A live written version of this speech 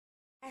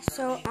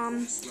So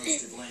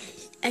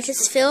I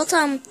just filled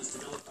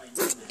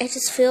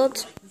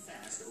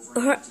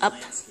her up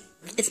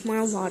with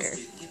more water,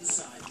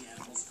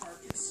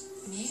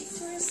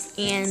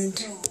 and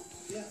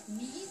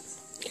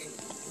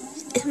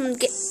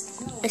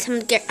it's time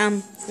to get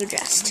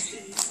dressed.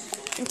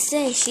 And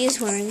today she is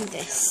wearing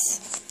this.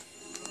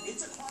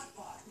 It's a crock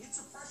pot. It's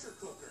a pressure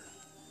cooker.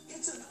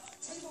 It's a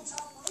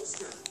tabletop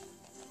roaster.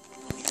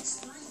 It's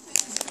three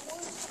things in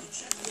one. You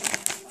check it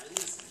out by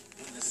listening.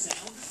 When the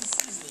sound of the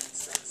sizzling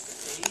starts to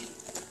fade,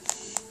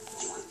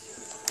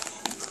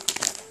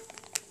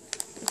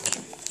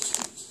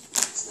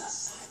 it's the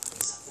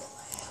silence of the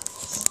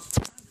lambs.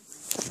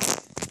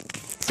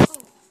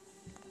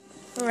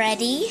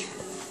 Ready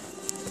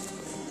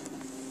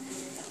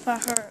for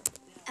her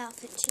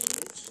outfit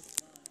change.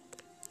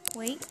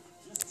 Wait,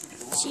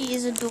 she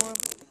is adorable.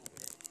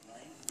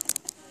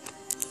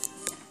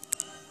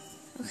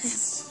 Okay.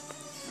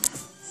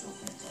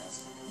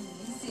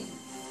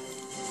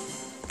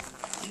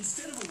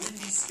 Instead of a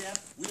windy step,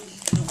 we'll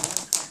eat in the warm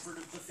comfort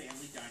of the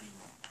family dining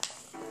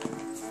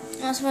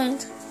room.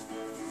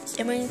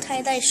 I'm wearing a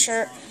tie-dye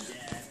shirt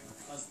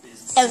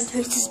at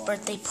Chris's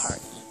birthday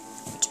party,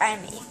 which I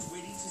made.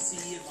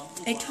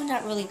 It turned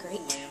out really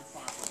great.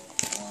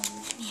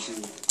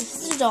 This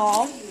is a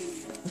doll.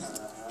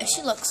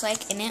 She looks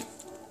like in it.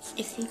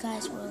 If you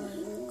guys were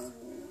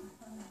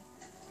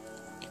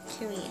like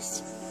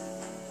curious.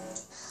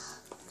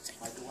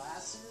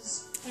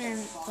 And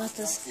with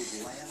this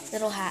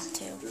little hat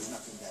too.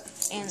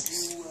 And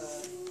this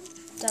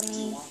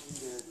dummy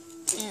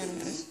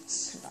and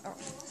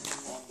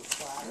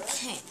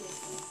okay.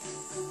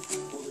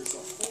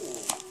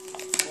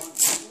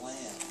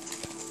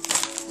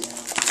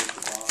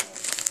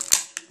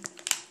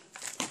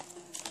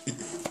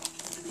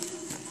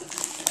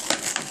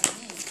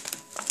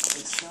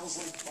 It smells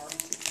like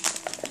barbecue.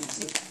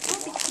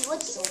 What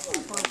do you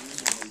mean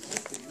barbecue?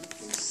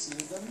 They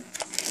sear them,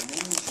 and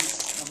then the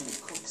juice come and it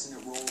cooks and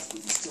it rolls, but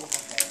you still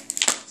have that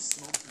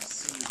smoky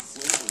seared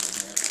flavor in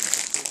there.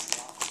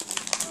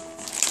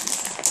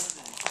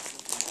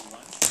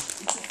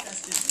 It's a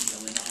festive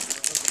meal in honor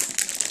of the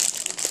birthday.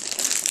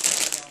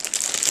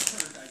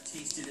 I've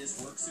tasted as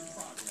works in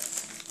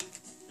progress.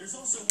 There's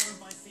also one of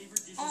my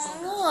favorite dishes on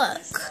look.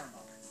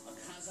 a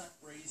Kazakh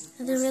braised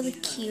They're really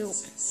cute.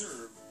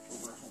 served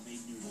over homemade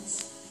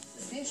noodles.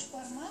 Fish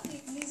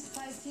parmatic means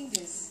 5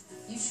 fingers.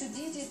 You should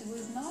eat it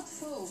with not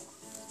fork,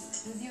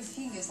 with your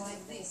fingers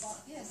like this.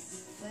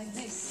 Yes, like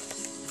this.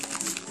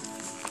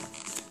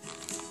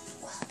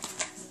 Wow,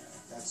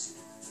 that's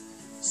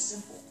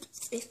simple.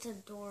 It's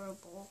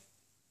adorable.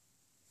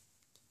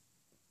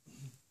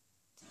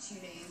 2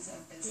 days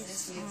of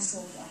business, we have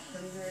sold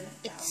 100,000.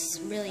 It's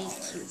really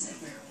cute.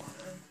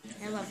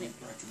 I love it.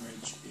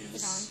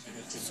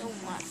 So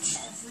much.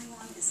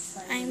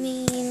 I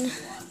mean,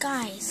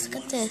 guys,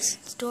 look at this.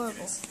 It's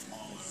adorable.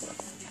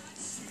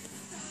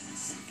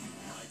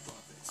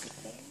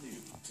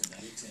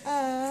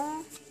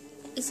 Aww.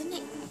 Isn't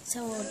it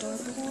so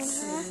adorable on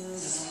her?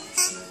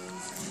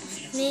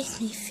 Makes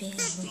me feel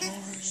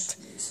warmed.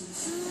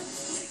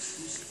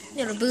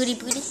 Little booty.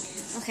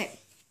 Okay.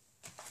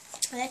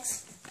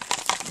 Next,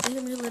 we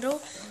have a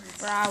little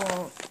bra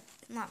roll.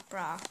 Not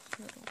bra.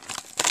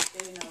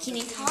 Little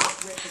bikini top.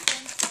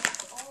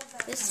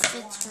 This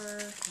fits her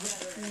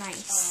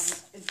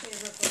nice.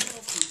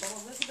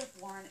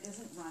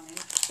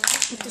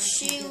 With the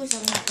shoes,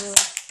 I'm not really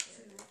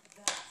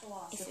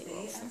if it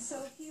will. And so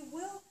he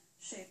will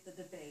shape the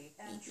debate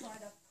and try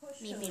to push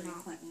Hillary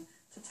Clinton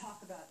to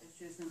talk about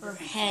issues. Her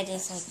head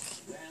is like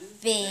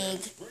big.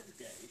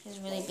 She has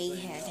a really big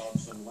head.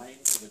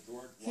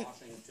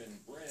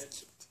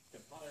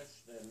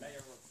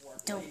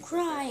 Don't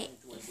cry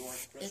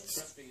if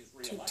it's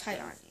too tight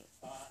on you.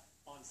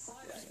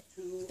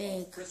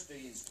 Big.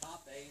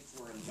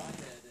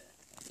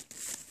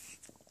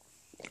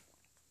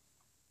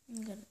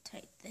 I'm gonna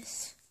tighten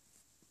this.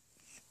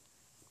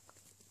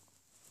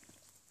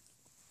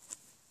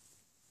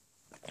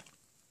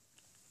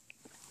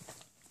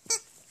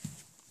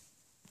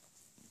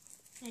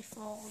 I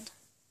fold.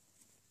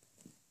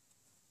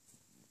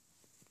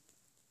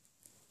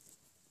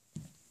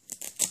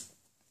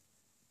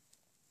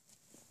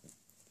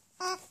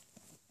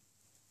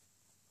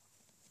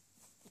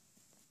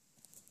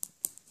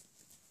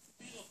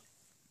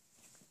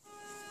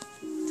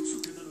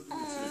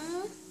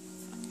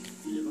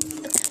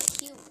 Look how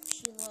cute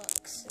she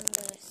looks in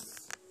this.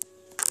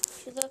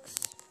 She looks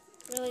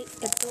really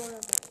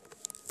adorable,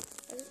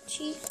 doesn't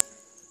she?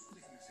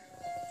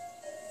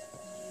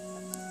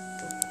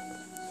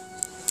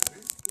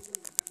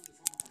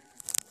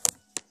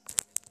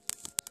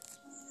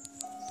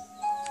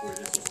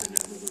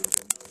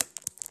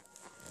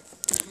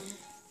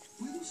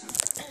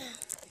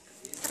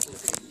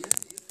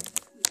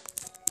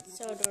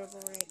 So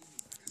adorable, right?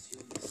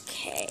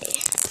 Okay.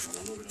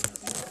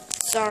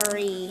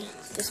 Sorry,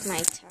 just my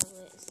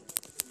tablet is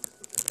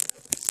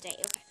stay.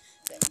 Okay,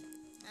 good.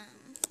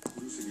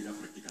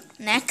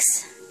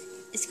 Next,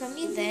 it's gonna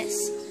be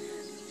this.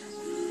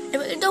 I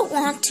really don't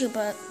want to,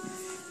 but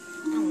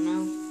I don't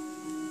know.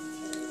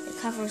 It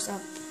covers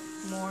up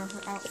more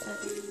her outfit.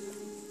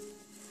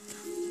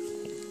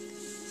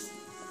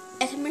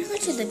 I can bring her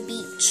to the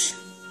beach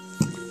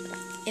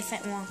if I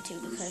want to,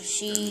 because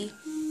she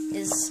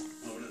is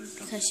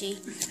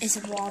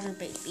a water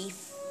baby.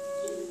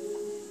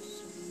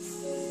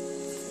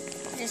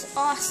 It is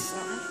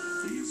awesome.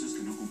 Piensas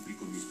que no cumplí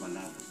con mis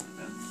palabras,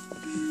 ¿verdad?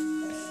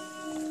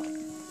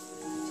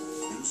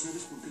 Pero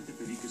 ¿sabes por qué te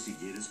pedí que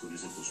siguieras con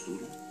esa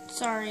postura?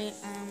 Sorry,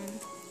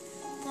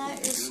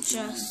 that is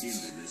just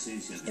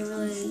a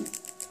really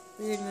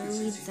weird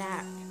movie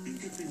that my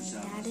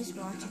dad is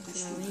watching for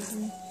no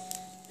reason.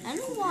 I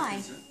don't know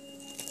why.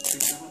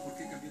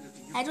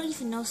 I don't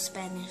even know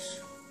Spanish.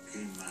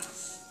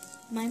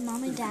 My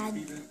mom and dad,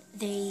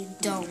 they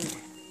know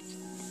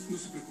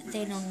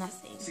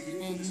nothing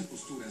in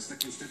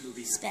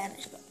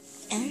Spanish, but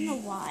I don't know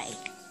why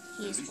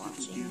he is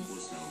watching it.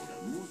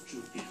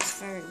 It's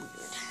very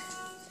weird.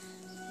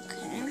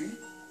 Okay.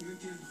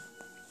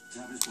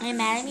 Are you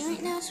mad at me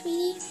right now,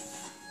 sweetie?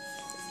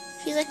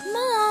 She's like,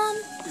 Mom!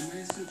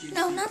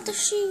 No, not the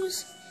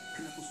shoes.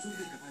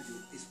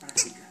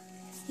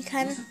 He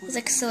kind of is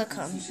like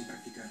silicone.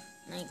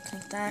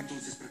 Like that.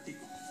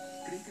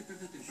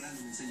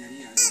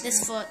 This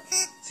foot.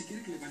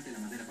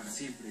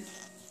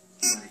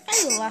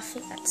 I love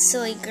that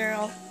silly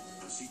girl.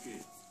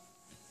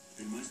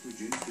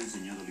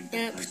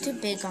 It looks too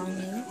big on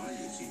you.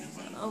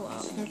 Oh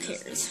well, who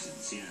cares?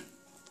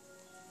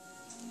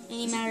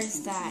 Any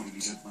matters that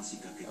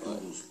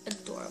look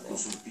adorable.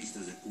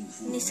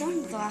 And these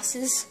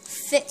sunglasses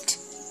fit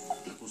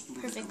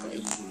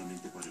perfectly.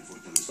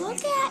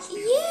 Look at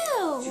you!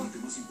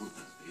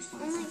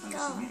 Oh my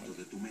god.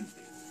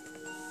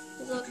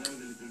 You look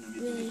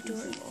really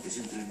adorable.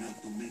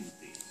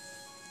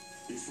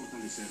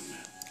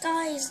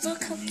 Guys,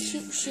 look how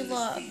cute she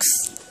looks.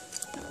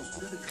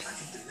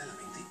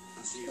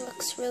 She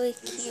looks really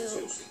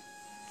cute.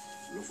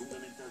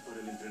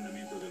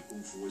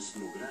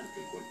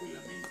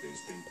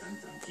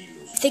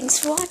 Thanks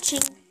for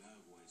watching.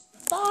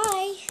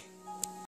 Bye.